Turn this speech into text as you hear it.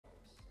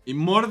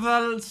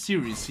Immortal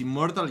series,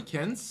 Immortal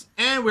Kench,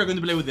 and we're going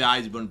to play with the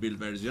Iceborne build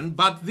version,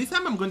 but this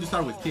time I'm going to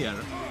start with tier.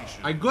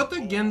 I got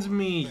against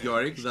me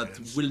Yorick that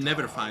will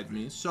never fight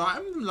me, so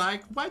I'm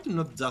like, why do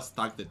not just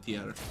stack the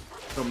tier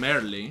from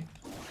early,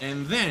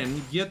 and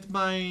then get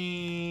my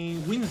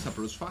witness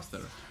approach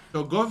faster.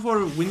 So go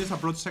for witness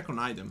approach second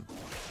item.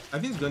 I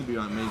think it's going to be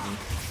amazing.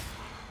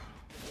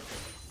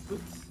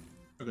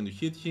 We're going to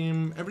hit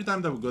him. Every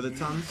time that we got a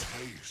chance,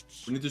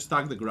 we need to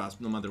stack the grasp,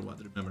 no matter what,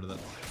 remember that.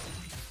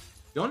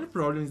 The only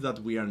problem is that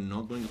we are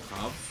not going to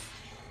have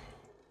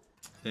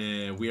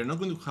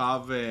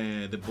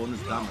the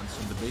bonus damage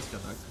on the basic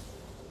attack.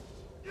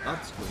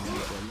 That's going to be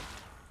a problem.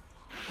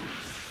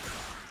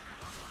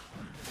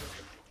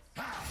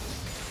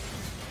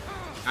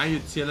 Can you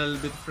chill a little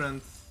bit,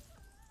 friends?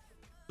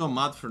 So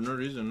mad for no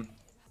reason.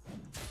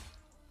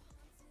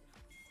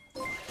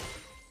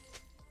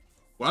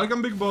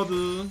 Welcome, Big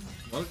Bottle.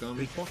 Welcome.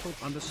 Big Bottle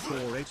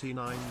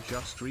 _89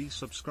 just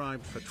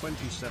resubscribed for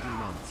 27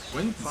 months.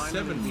 27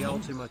 Finally the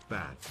months? ultimate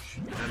badge.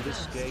 And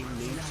this game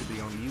needs to be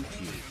on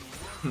YouTube.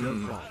 Go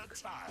rock.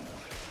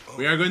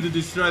 We are going to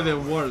destroy the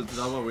world.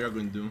 That's what we are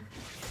going to do.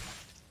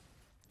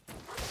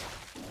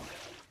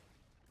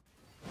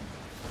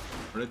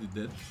 Already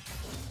dead.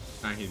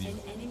 Can't hit you.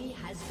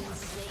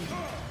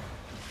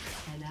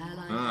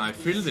 I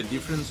feel the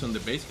difference on the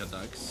basic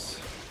attacks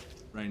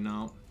right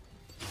now.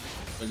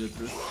 Tell you the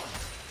truth.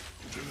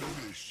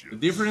 The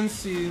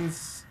difference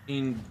is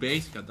in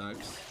basic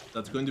attacks.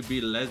 That's going to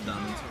be less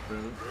damage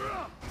forever.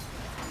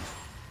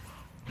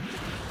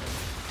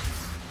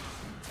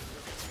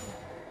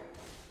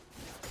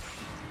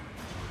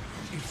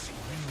 It's you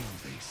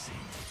they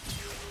see.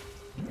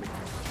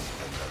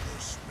 Another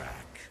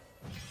smack.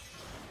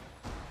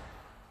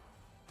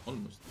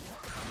 Almost.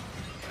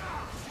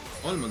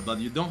 Almost, but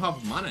you don't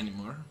have mana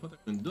anymore. What are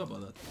you going to do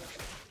about that?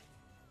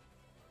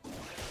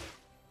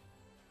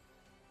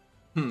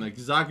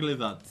 Exactly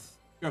that.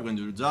 You're going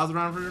to just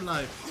run for your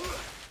life.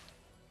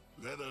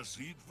 Let us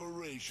eat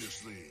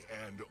voraciously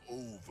and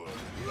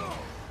overindulge.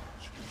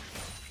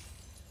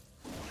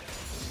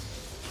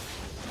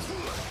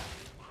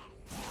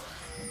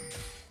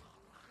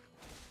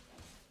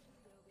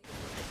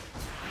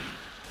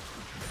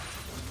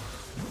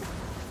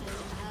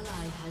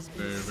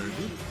 Very, very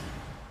good.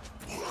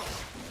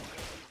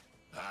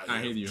 I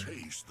hate you.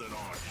 Tastes that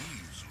are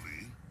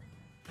easily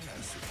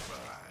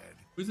pacified.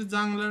 Who's the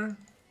jungler?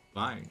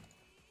 Fine.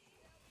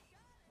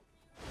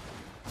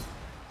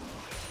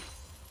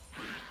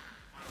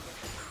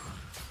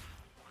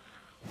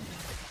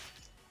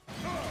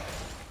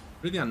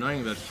 Pretty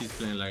annoying that he's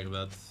playing like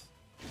that.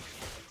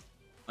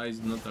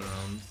 He's not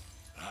around.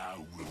 I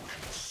will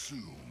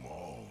consume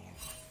all.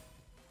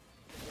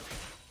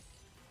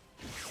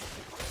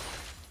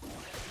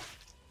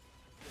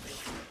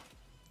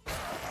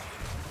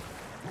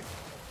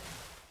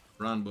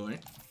 Run, boy.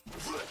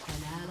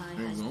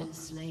 There you go.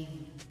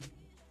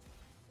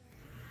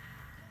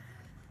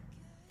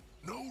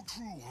 No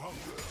true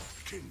hunger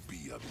can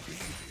be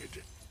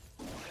abated.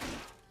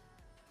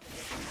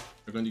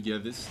 We're going to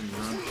get this and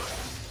run.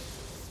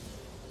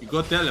 He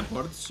got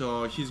teleport,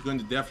 so he's going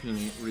to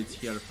definitely reach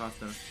here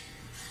faster.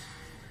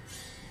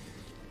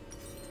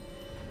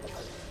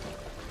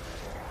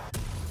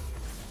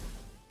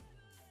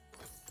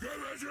 Give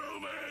it to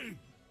me!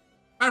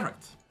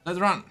 Perfect. Let's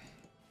run.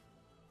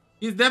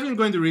 He's definitely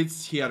going to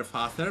reach here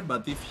faster,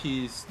 but if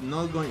he's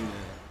not going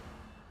there,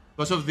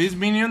 because of these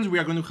minions, we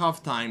are going to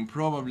have time,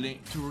 probably,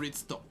 to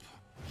reach top.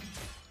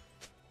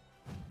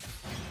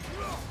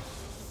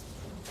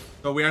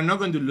 So we are not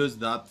going to lose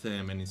that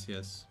many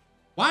CS.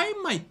 Why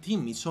my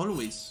team is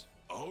always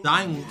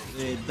dying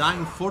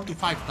 4 to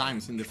 5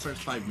 times in the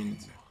first 5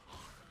 minutes?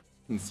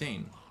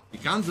 Insane. You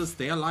can't just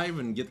stay alive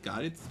and get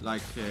carried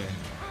like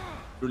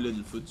through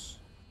little foots.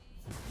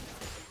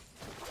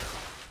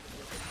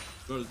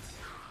 Gold.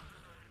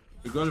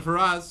 The goal for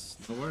us,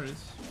 no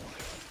worries.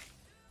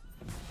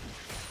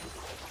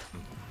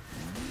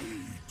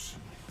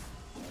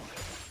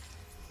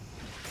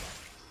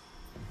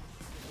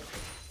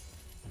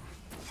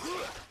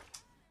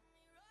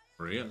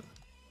 Real.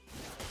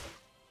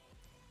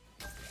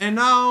 And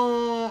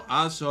now,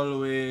 as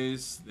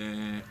always,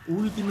 the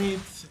ultimate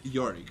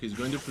Yorick is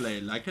going to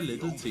play like a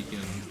little chicken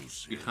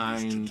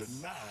behind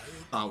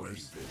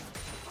towers.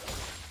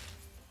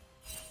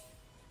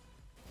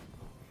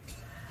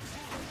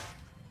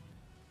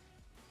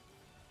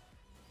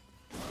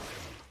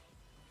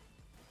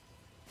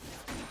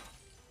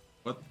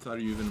 What are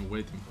you even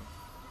waiting for?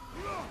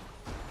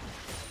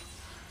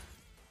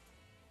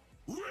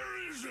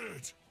 Where is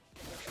it?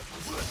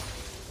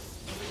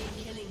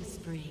 Killing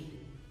spree.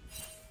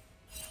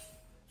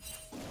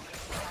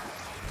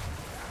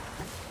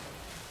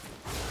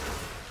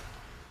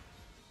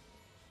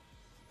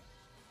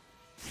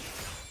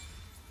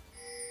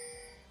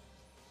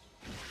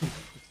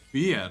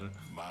 Fear.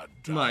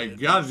 My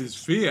god, this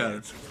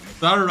fear.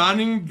 Start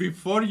running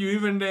before you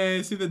even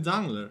see the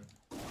jungler.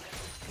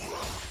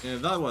 Yeah,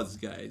 that was,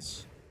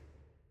 guys.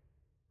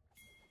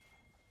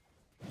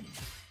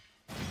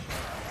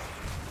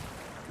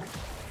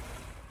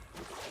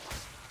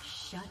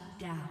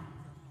 down.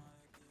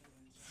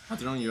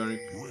 What's wrong, Yorick?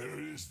 Where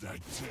is that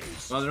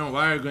taste? What's wrong?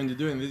 What are you going to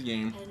do in this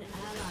game? An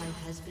ally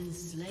has been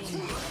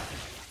slain.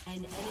 An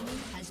enemy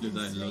has Did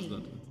been I lose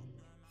that? slain.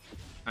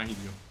 I hit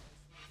you.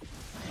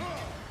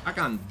 I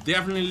can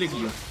definitely lick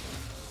you.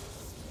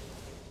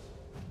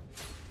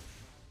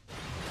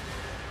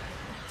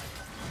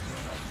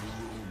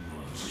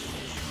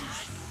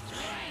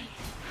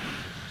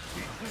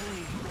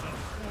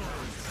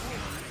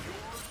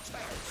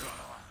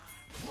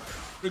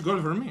 Good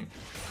goal for me.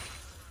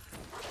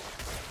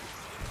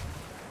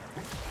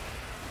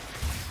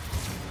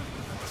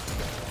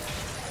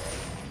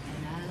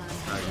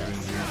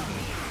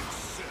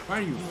 Why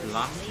are you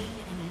blasting?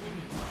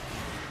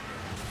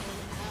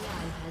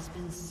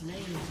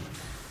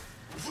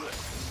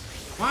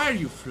 Why are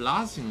you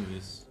flashing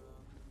this?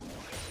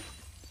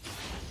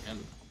 Hell.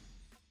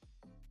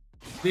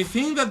 They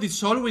think that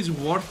it's always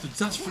worth to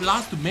just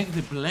flash to make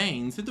the play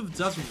instead of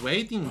just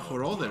waiting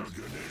for others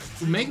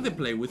to make the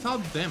play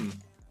without them.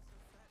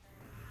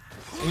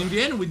 And in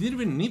the end, we didn't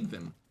even need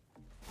them.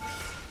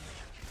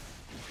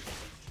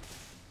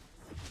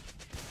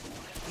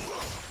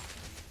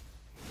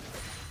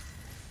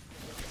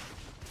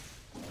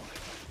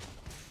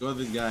 Got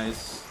this,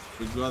 guys.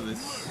 We got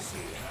this.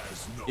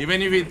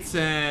 Even if it's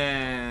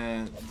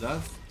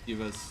just give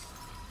us.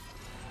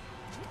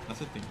 That's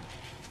a thing.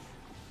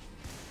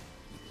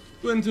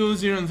 2 and 2,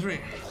 0 and 3.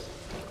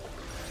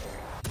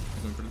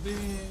 We're going for this.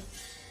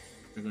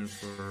 We're going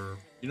for.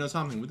 You know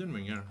something? We didn't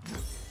even care.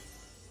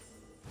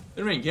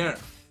 Didn't even care.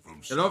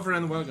 Hello,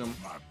 friend. Welcome.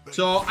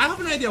 So I have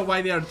an idea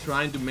why they are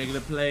trying to make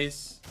the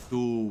place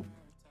to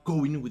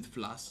go in with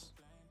flash.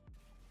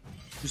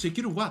 To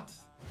secure what?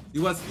 It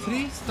was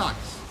 3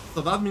 stacks. So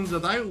that means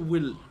that I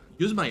will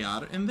use my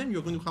R and then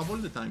you're going to have all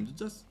the time to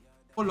just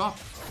follow up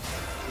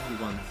if you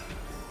want.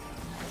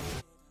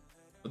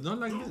 But not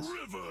like this.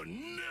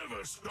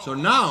 So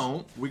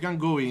now we can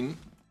go in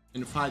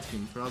and fight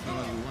him for as long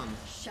as we want.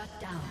 Shut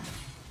down.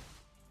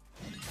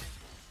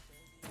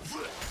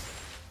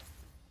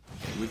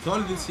 With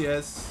all this,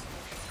 yes,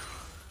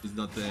 it's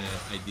not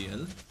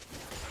ideal.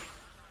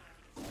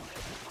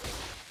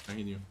 I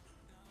hit you.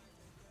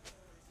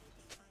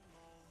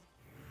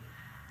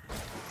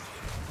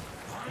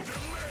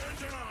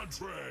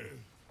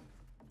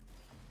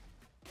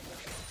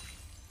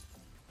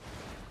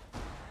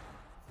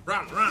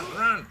 Run, run,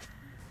 run!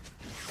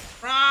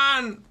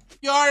 Run!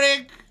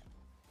 Yorick!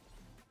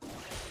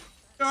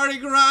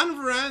 Yorick,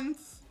 run,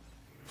 friends!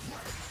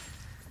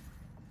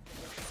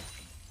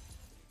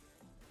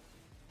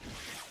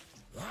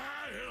 I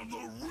am the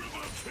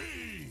River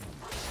King.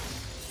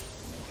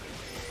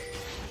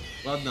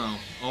 What now?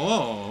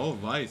 Oh,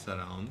 Vice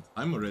around.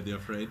 I'm already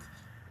afraid.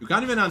 You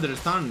can't even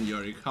understand,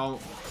 Yorick, how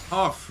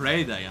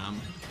afraid I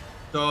am.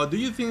 So, do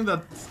you think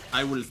that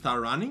I will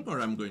start running or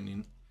I'm going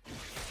in?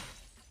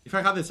 If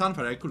I had the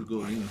Sunfire, I could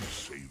go in.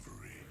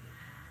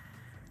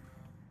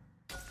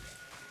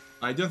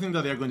 I don't think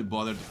that they are going to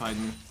bother to fight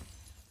me.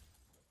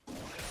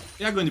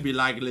 They are going to be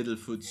like little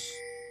foots.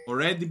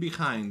 Already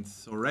behind.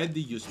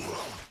 Already useful.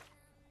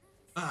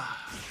 Ah,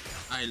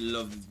 I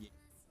love this game.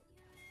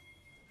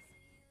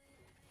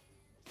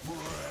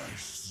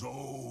 Fresh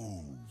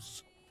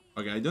souls.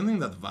 Okay, I don't think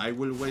that Vi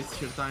will waste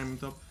her time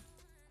top.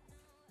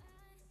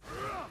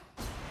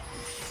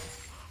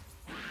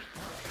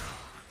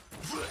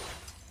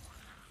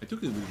 I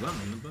took it with one,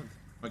 not bad.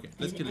 Okay,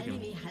 let's kill him.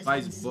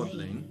 Vi's bot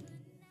lane.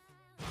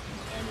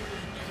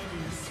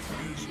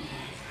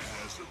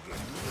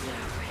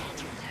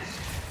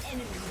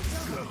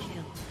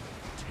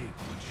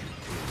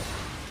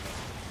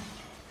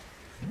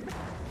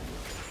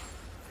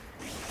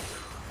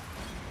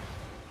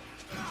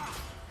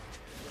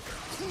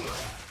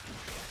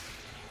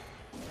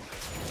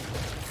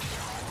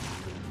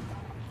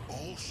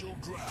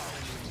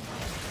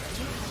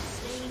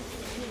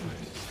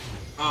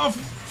 Oh,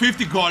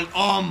 50 gold.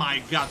 Oh my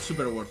god,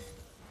 super worth.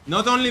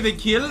 Not only the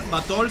kill,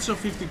 but also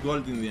 50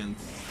 gold in the end.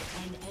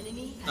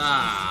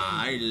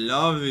 Ah, I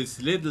love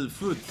this little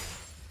foot.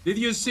 Did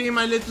you see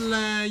my little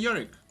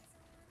Yorick?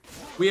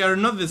 We are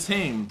not the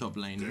same top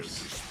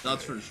laners,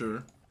 that's for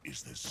sure.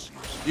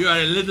 You are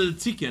a little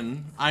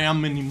chicken, I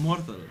am an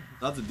immortal.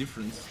 That's a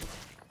difference.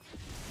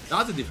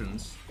 That's a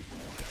difference.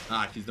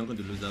 Ah, he's not going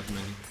to lose that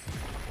many.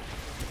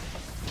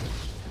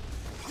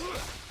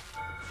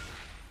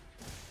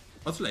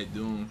 What should I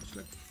do?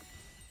 Like...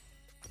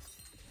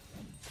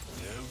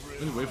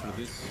 Let me wait for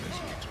this.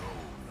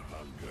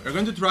 We're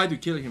going to try to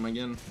kill him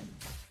again.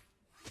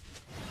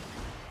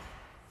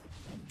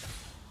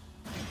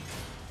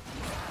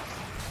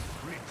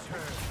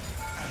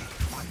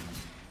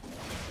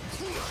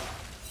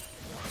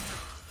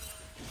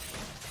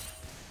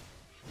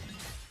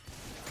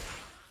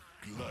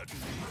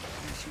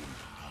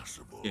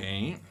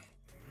 Okay.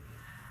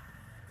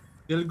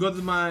 Still got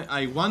my...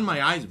 I won my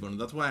Iceborne,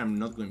 that's why I'm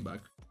not going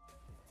back.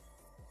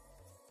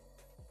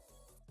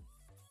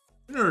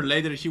 Sooner or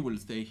later he will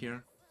stay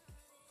here.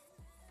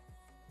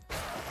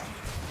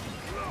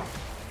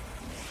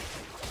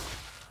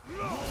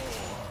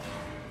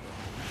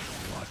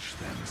 Watch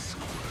them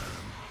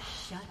squirm.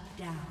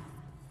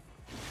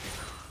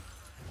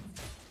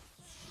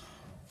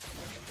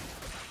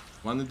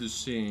 Wanted to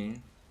see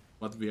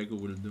what Viego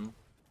will do.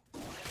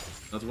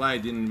 That's why I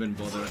didn't even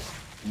bother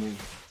to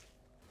move.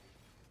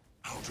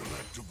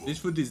 This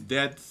foot is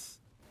dead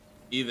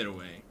either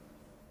way.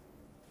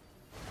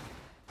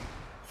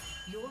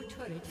 Your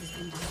turret has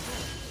been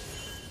destroyed.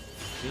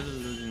 Still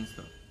losing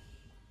stuff.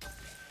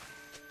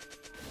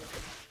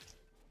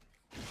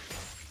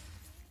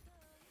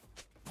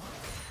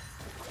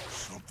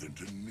 Something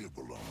to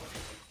nibble on.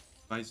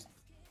 Guys,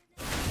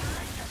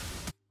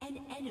 An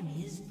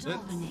enemy is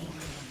dominating.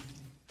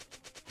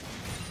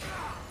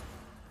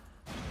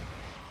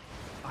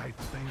 I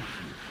thank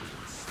you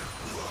for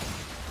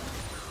this.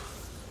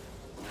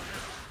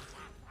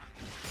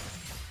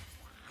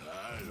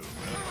 I am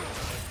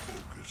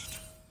focused.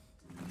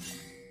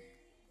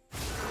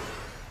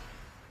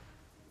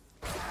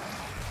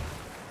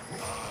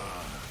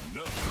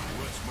 Nothing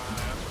whets my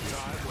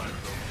appetite like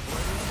the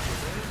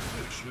flames of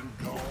ambition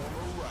gone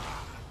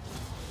awry.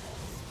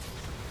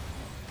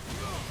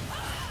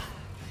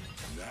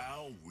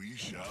 Now we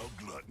shall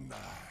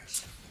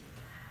gluttonize.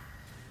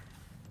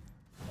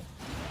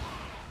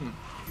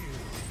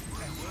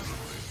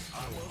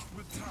 I must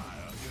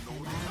retire in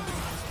order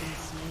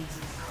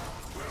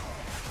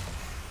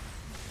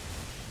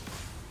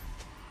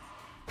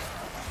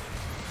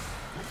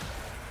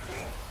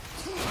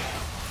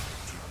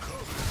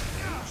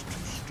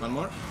one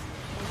more.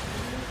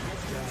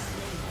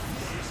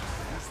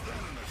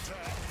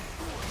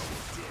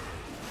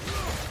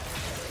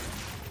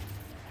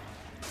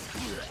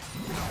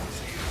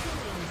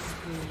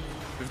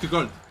 $50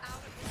 gold.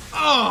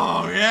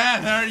 Oh yeah,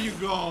 there you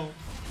go.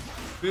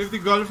 50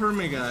 gold for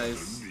me,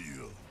 guys.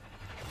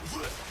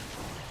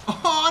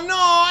 Oh no,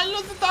 I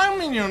lost the time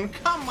minion.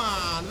 Come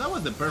on, that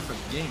was the perfect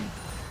game.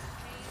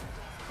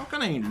 How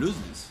can I lose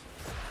this?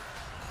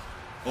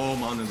 Oh,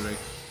 Mountain Drake.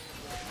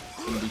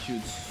 It's gonna be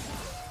huge.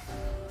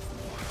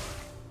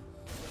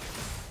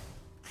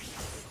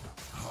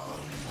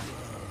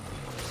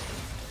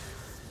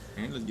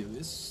 Okay, let's get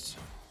this.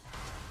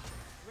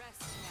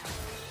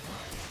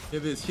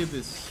 Hit this, hit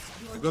this.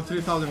 I got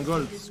 3,000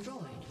 gold.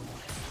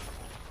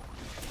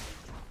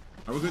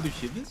 Are we going to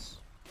hit this?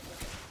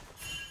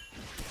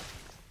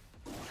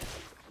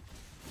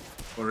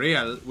 For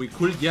real, we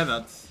could get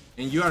that.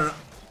 And you are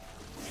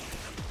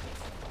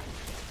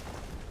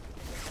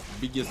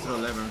biggest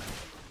troll ever.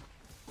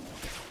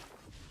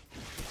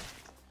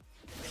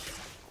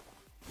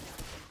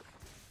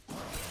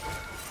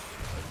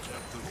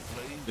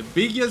 The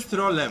biggest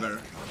troll ever,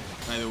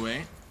 by the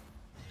way.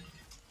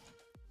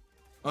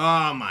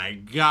 Oh my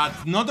god.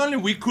 Not only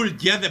we could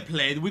get the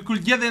plate, we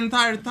could get the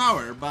entire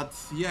tower, but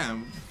yeah,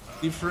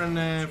 different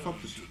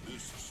focus.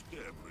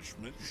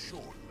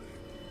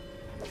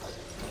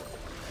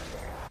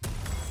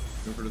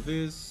 Go for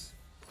this,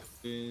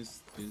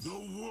 this. The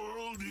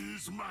world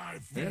is my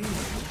Very friend.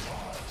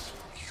 nice.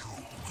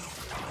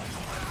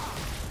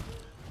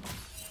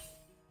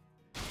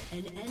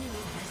 An enemy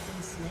has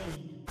been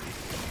slain.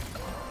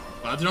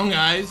 What's wrong,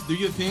 guys? Do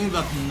you think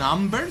that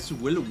numbers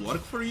will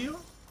work for you?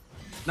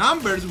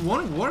 Numbers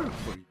won't work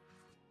for you.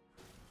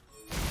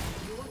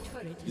 Your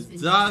turret has It's been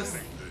just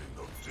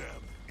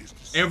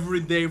destroyed. every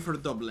day for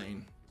top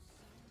lane.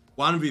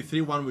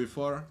 1v3,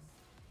 1v4.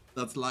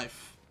 That's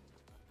life.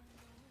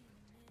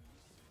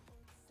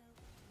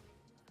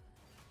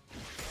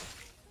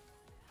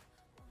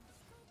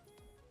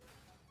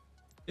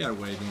 They are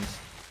waiting.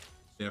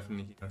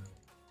 Definitely here.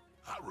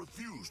 I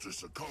refuse to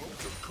succumb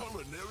to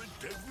culinary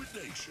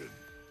degradation.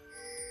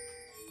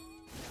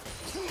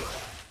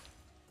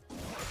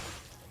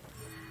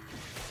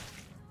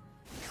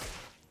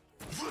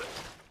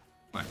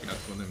 My god,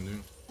 what I'm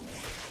doing.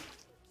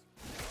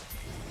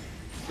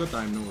 Good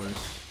time, no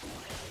worries.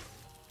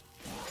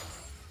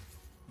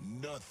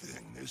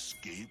 Nothing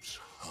escapes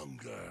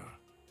hunger.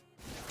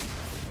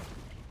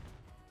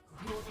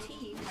 Your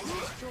team has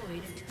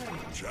destroyed a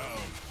turret.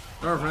 Child,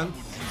 Girlfriend.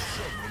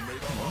 someone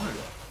made a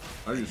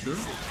Why? Are you sure?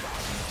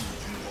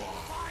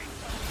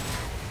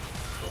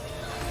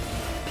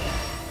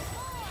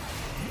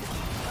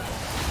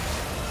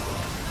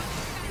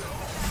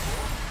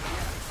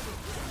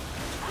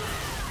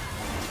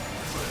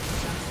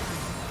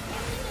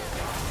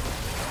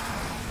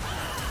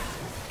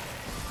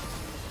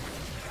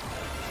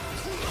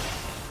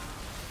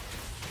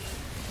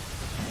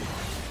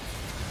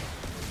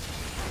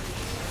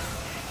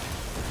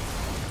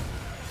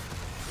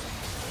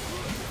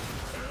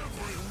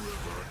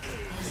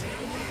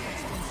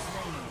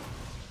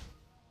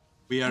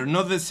 We are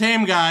not the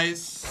same,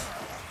 guys.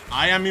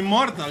 I am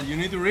immortal, you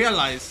need to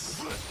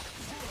realize.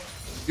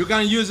 You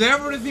can use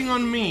everything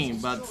on me,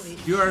 but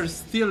you are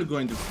still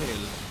going to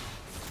fail.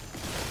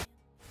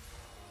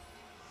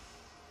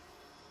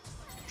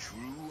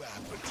 true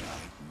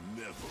appetite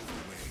never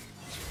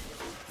wanes.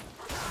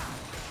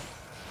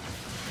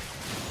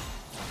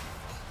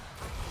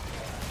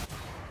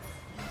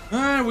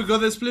 Ah, we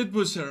got the split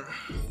pusher.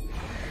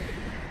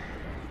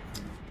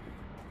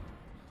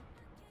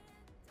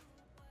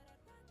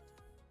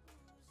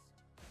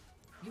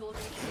 Your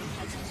team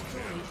has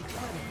destroyed a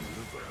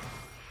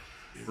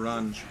turret.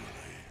 Run.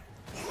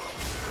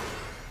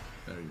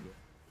 There you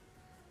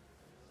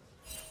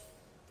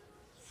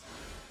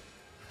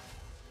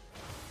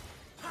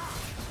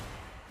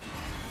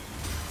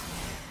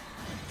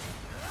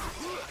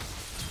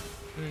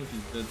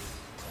go. Did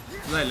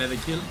I let it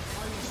kill?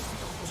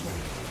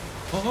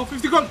 Oh,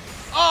 50 gold!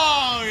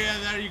 Oh, yeah,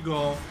 there you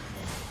go.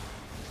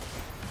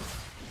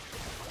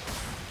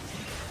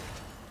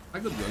 I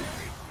got gold.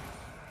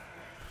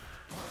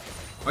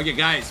 Okay,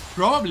 guys,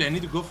 probably I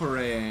need to go for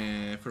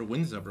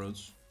Wind's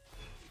approach.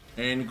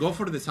 And go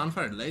for the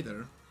Sunfire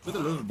later. With a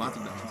lot of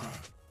battle damage.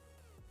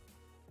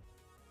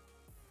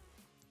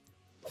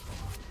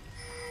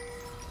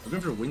 I'm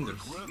going for Winders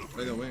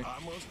right away. I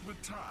must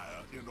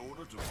retire in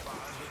order to find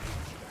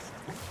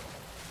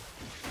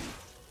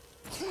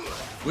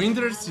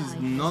Winders is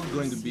not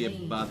going to be a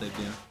bad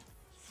idea.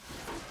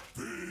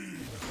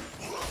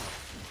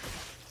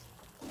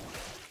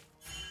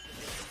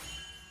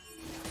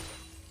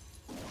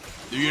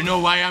 Do you know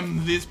why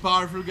I'm this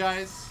powerful,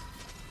 guys?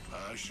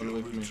 Follow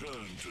with me.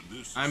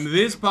 I'm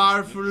this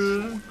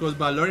powerful because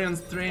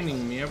Valorian's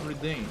training me every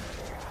day.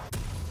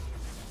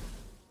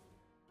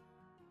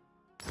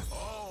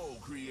 all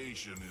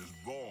creation is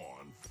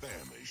born,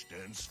 famished,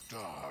 and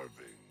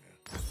starving.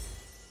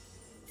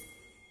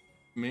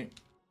 Me.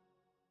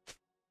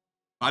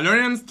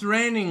 Valorian's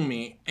training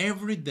me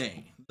every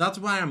day. That's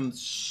why I'm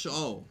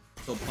so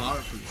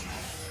powerful.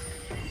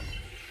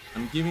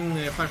 I'm giving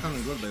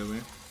 500 gold, by the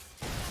way.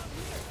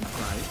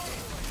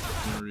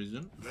 No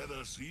reason. Let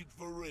us eat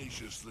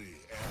voraciously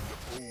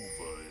and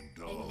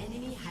overindulge. An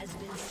enemy has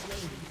been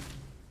slain.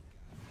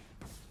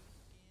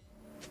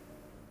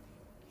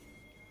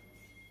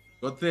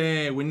 Got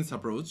the Wind's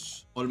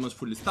approach, almost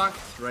fully stacked.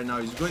 Right now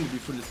it's going to be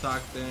fully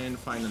stacked, and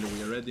finally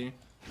we are ready.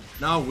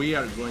 Now we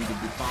are going to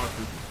be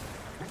powerful.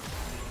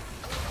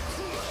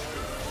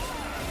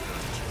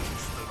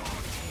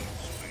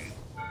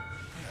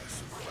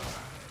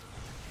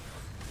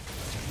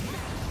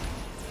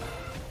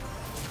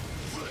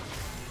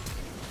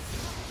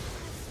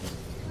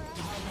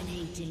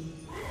 Dominating.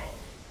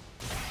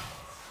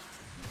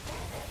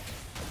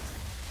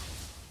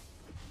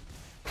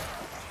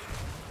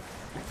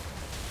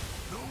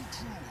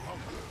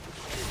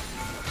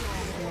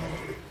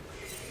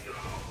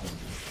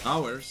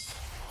 Hours.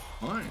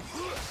 Nice.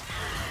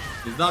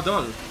 Is that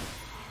all?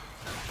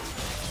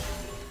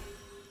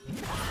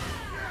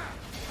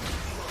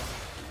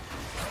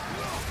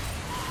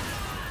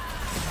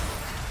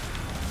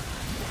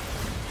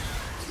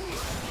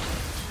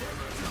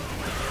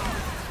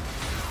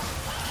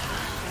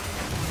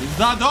 Is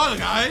that all,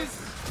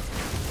 guys?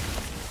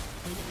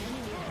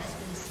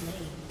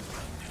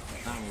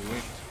 I'm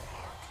weak.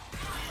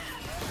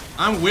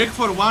 I'm weak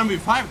for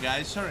 1v5,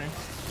 guys. Sorry.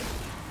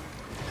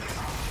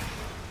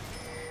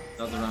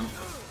 That's the run.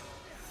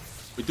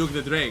 We took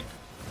the Drake.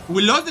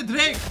 We lost the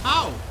Drake.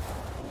 How?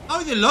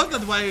 How they lost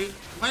that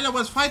while I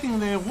was fighting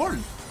the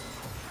world?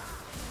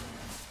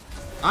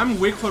 I'm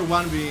weak for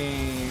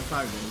 1v5,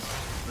 guys.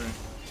 Sorry.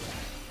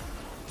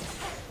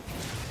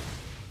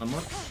 One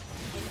more.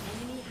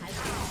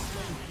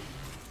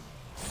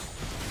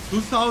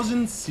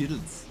 2,000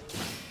 seals.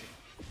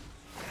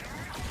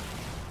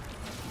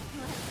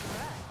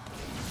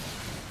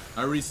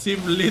 I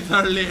received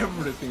literally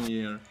everything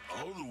here.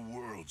 All the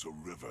world's a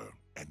river,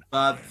 and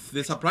But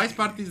the surprise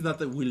part is that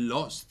we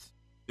lost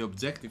the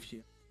objective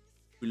here.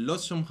 We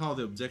lost somehow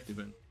the objective,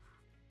 and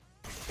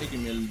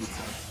taking me a little bit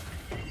sad.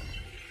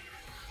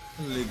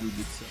 A little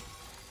bit sad.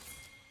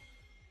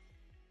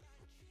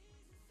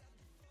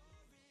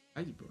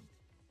 Hi, bro.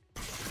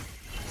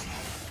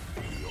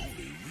 the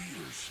only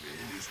real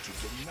sin is to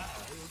deny a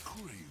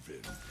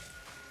craving.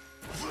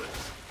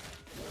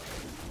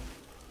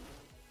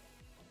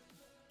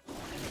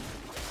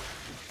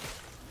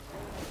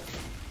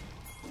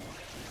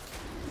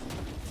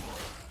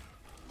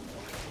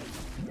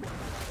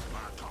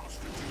 My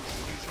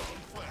constitution is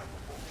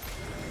unflappable.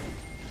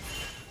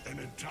 An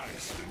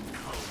enticing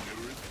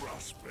culinary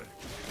prospect.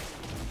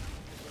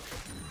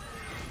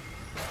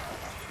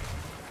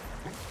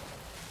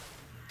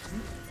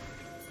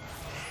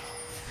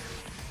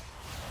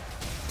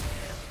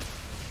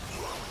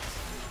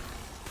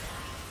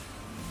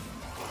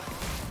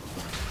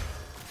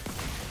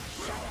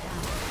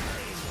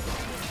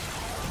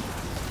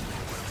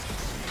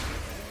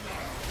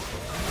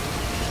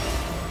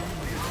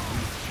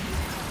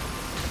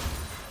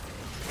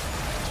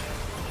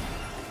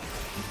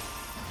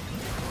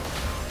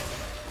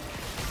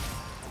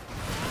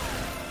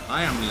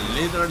 I am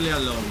literally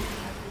alone.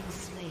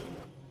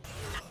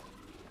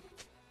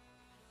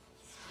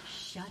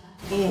 Shut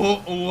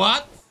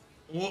What?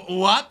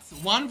 What?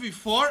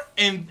 1v4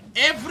 and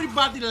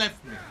everybody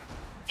left me.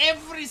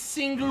 Every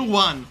single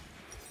one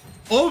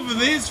of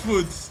these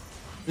foods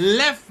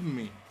left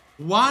me.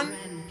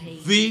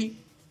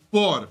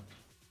 1v4.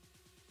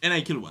 And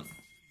I kill one.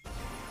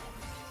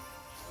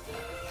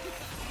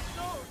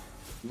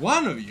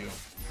 One of you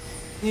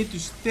need to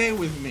stay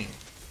with me,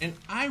 and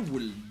I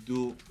will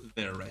do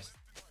the rest.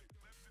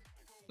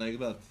 Like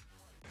that.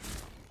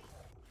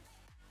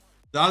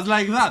 Just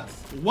like that.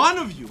 One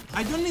of you.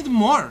 I don't need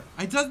more.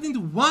 I just need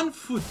one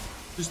foot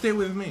to stay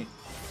with me.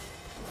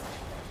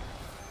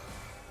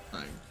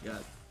 My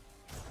God.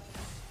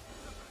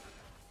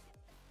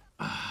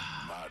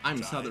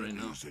 I'm sad right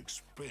now.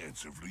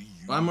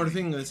 One more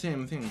thing, the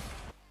same thing.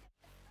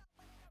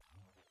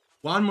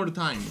 One more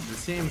time, the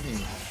same thing.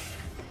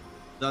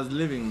 Just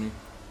leaving me.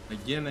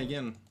 Again.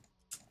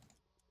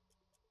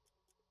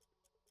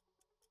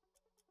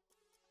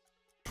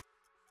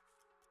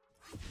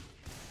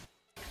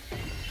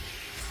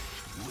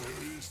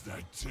 Where is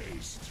that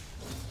taste?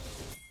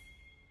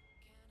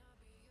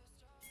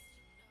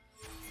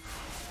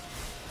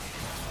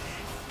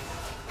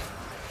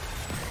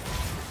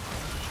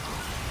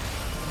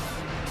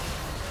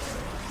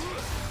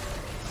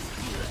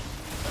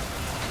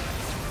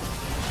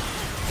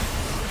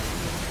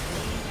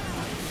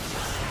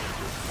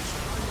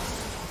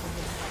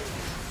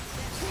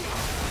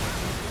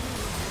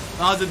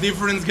 That's the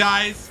difference,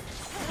 guys.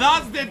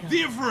 That's the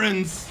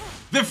difference.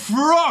 The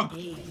frog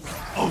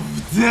of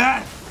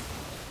death.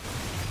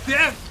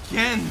 Death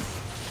Kench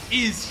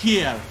is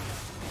here.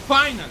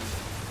 Finally.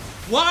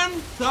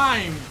 One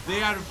time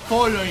they are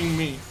following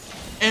me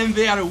and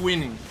they are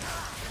winning.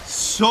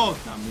 So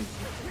damn easy.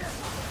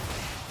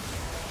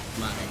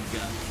 My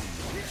God.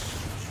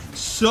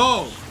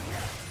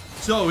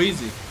 So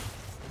easy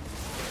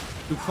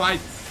to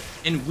fight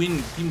and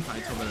win team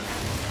fights over there.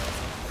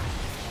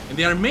 And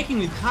they are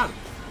making it hard.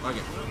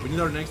 Okay, we need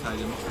our next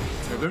item.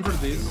 We're going for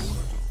this.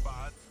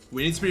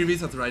 We need Spirit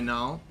Visas right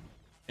now.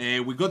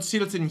 We got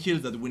shields and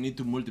heals that we need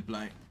to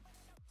multiply.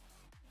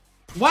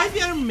 Why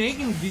they are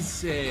making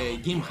this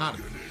game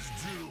hard?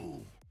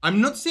 I'm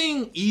not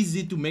saying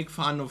easy to make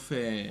fun of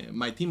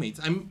my teammates.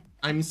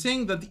 I'm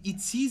saying that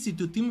it's easy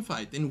to team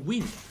fight and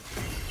win.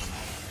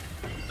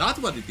 That's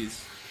what it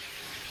is.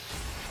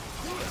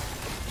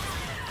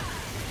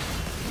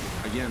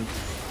 Again,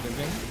 same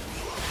thing.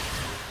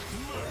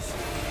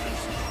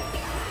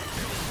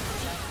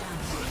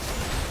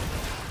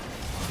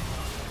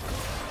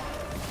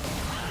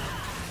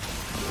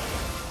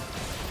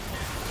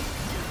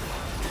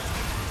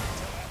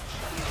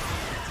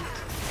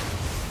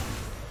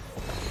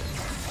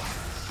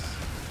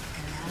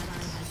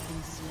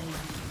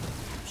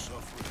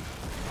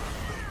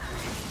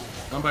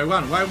 One by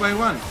one, one by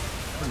one.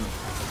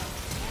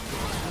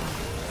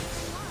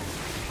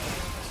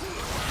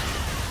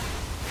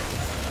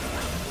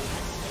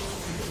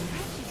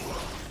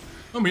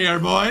 Come here,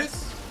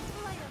 boys.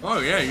 Oh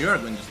yeah, you are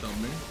going to stop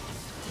me.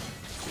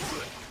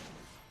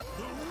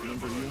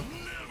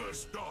 Never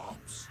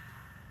stops.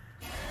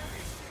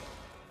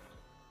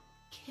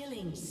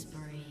 Killing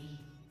spree.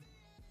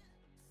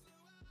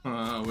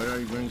 Where are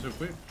you going so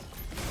quick?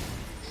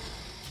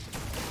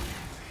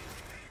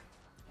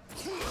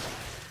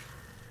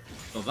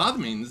 So that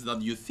means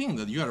that you think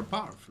that you are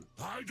powerful.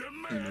 I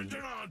demand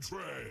an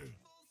entree.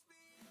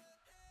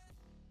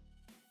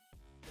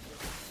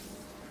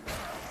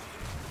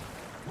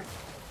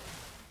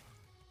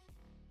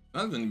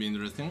 That's going to be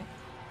interesting.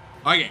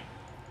 Okay,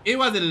 it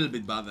was a little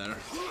bit bad there.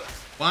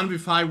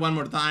 1v5 one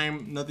more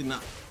time, not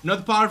enough.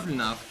 Not powerful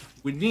enough.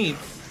 We need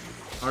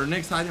our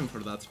next item for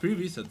that, Spirit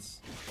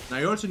Visas. And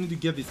I also need to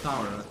get this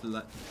tower at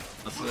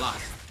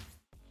last.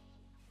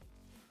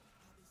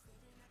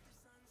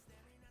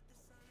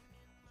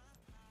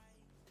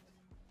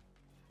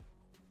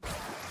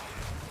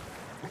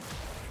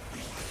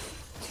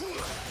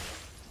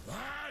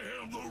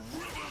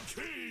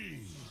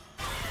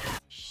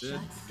 Shut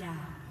down.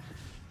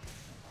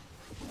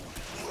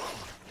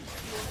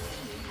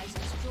 Has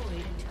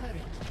destroyed a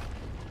turret.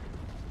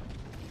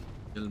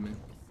 Kill me.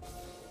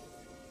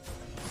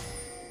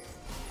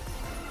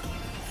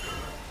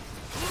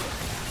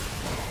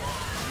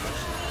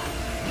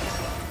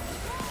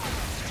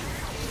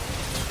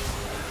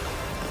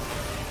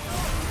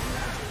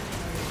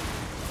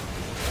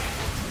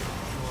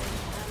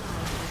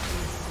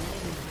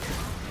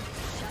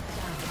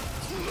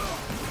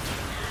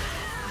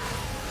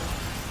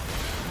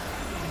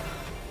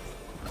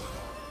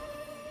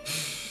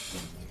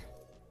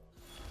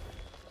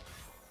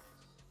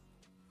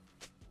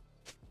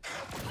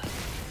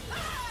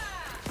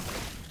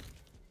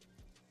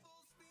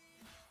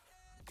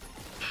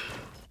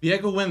 The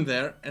echo went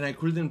there and I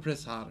couldn't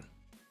press R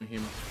on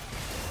him.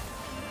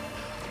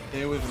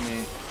 Stay with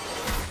me.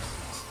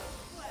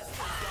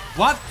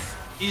 What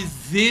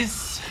is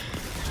this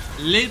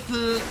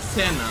little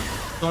Senna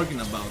talking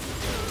about?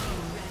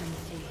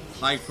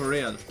 Like for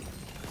real.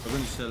 I'm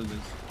going to sell this.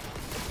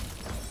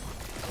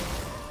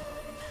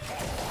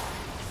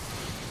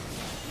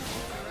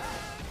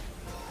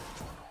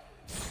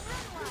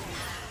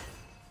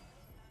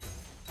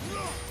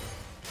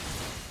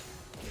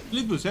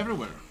 Split boost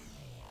everywhere.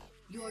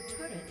 Your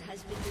turret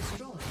has been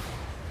destroyed.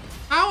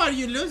 How are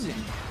you losing?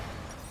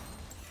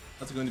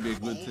 That's going to be a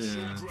good,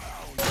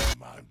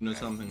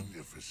 something.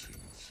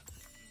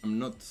 I'm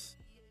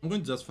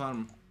going to just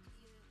farm.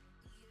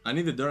 I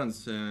need the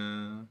Doran's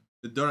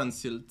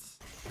silt.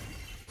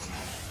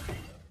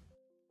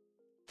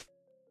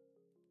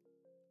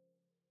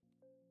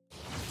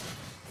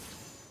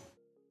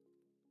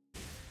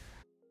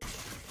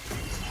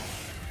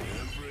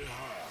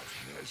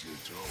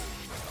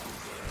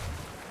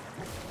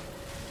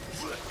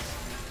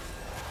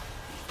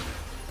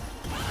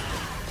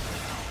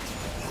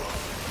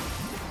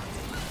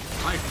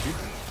 5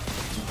 people.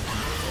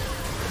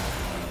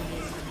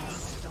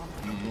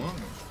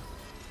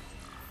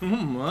 Oh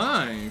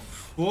my,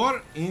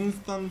 4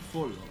 instant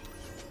follow.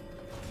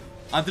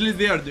 At least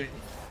they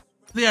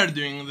are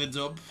doing the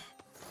job.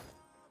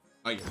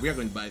 Okay, we are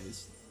going to buy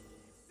this.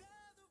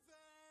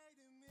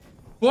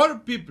 4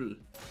 people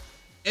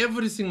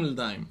every single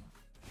time.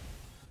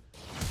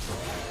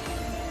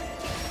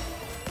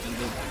 And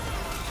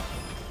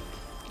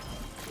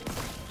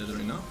dead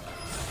right now.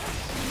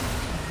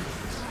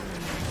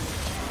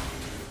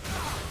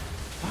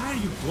 Why are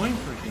you going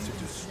for him?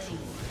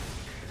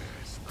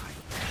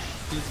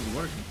 This is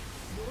working.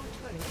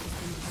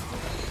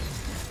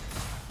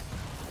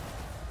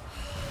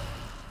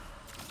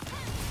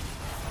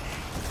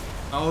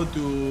 How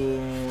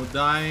to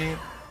die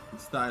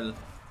style.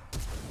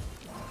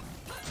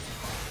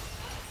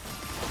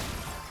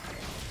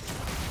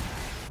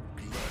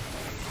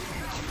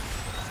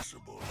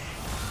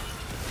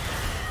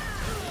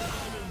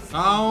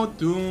 How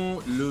to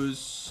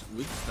lose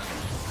with style.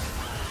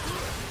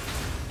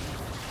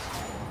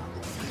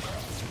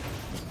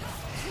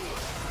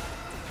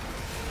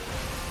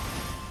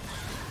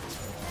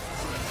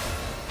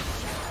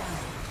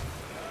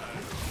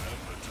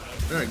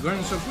 They're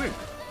going so quick.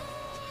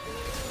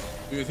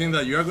 Do you think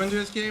that you are going to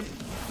escape?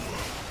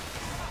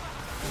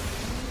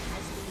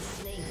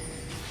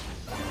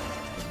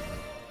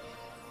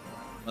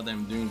 What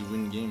I'm doing to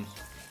win games.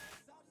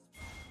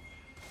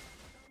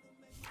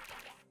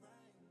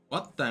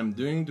 What I'm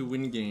doing to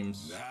win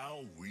games.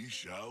 Now we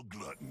shall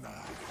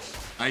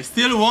gluttonize. I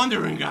still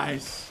wondering,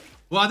 guys,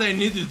 what I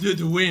need to do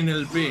to win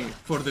LP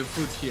for the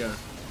foot here.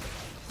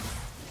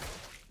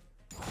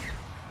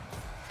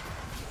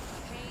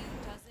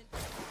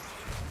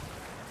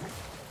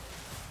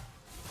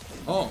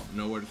 Oh,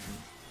 nowhere to.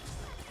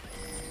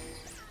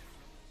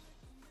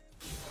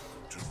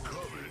 To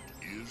covet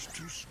is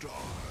to starve.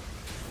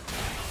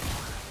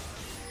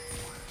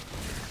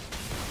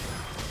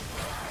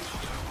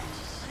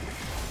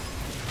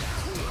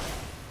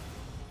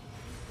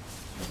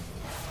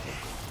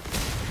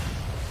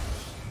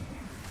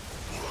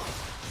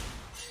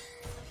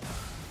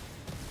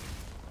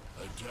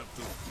 A depth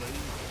of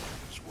flavor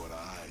is what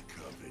I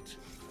covet.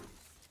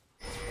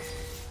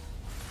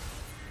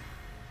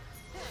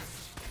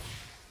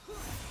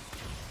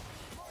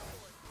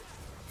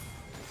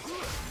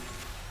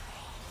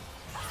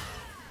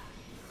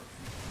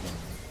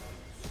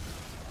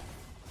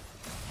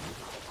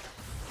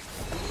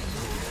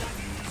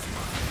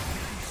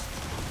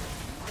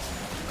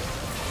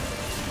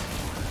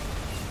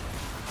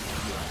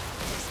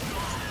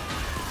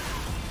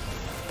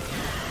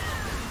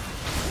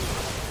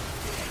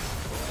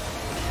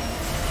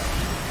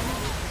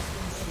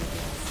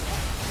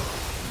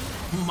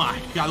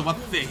 My god, what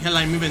the hell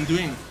I'm even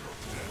doing?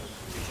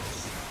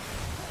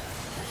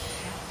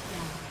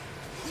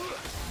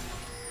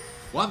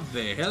 What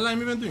the hell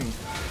I'm even doing?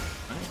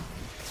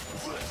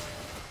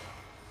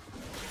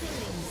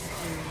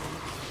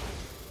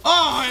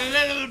 Oh, a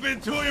little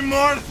bit too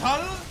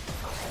immortal.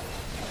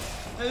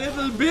 A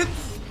little bit.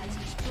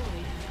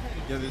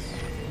 Get this.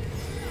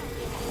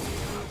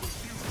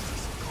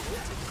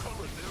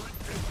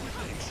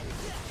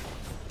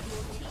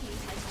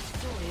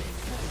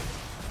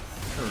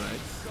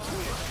 Alright.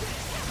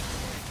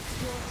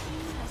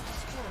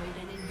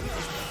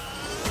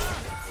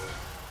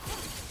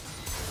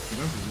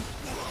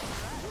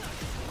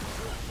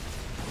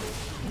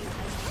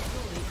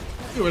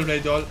 You will play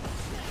doll.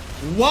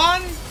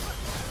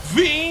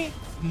 1v9.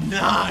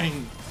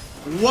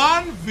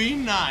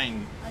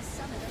 1v9.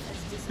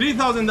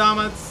 3000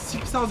 damage,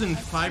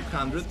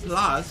 6500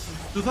 plus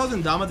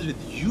 2000 damage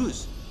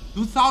reduced.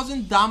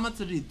 2000 damage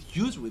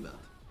reduced with that.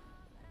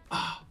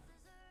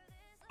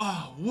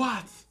 Oh,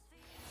 what?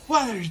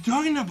 What are you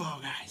talking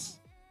about, guys?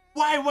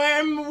 Why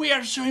am we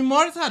are so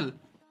immortal?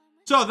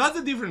 So that's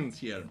the difference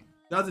here.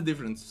 That's the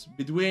difference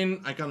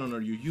between, I can honor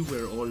you, you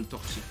were all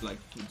toxic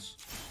like foods.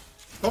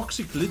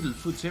 Toxic little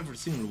foods, every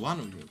single one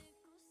of you.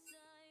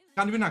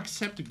 Can't even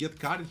accept to get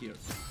carried here.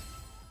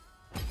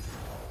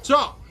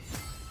 So,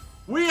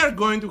 we are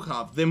going to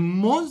have the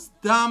most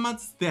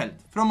damage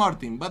dealt from our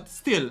team, but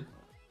still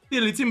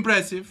it's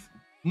impressive.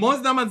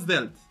 Most damage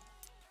dealt.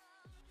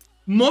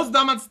 Most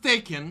damage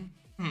taken.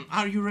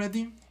 Are you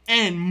ready?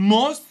 And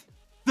most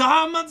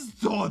damage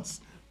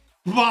dodged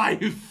by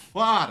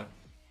far.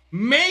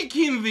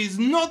 Making this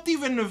not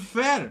even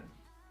fair.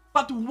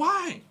 But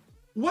why?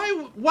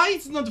 Why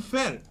it's not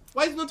fair?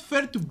 Why it's not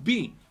fair to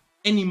be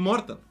an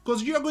immortal?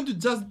 Because you are going to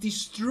just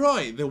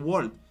destroy the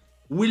world.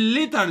 We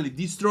literally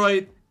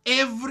destroyed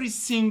every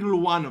single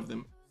one of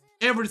them.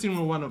 Every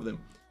single one of them.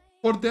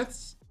 4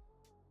 deaths.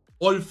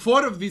 All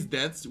 4 of these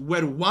deaths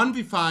were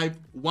 1v5,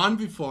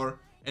 1v4.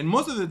 And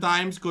most of the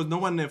times, because no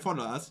one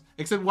followed us,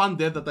 except one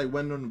death that I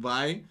went on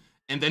Vi,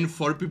 and then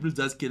 4 people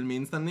just killed me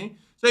instantly.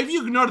 So if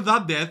you ignore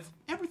that death,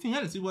 everything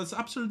else, it was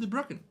absolutely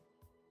broken.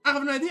 I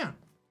have no idea.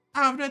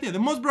 I have no idea. The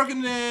most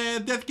broken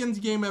Death Kench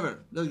game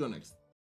ever. Let's go next.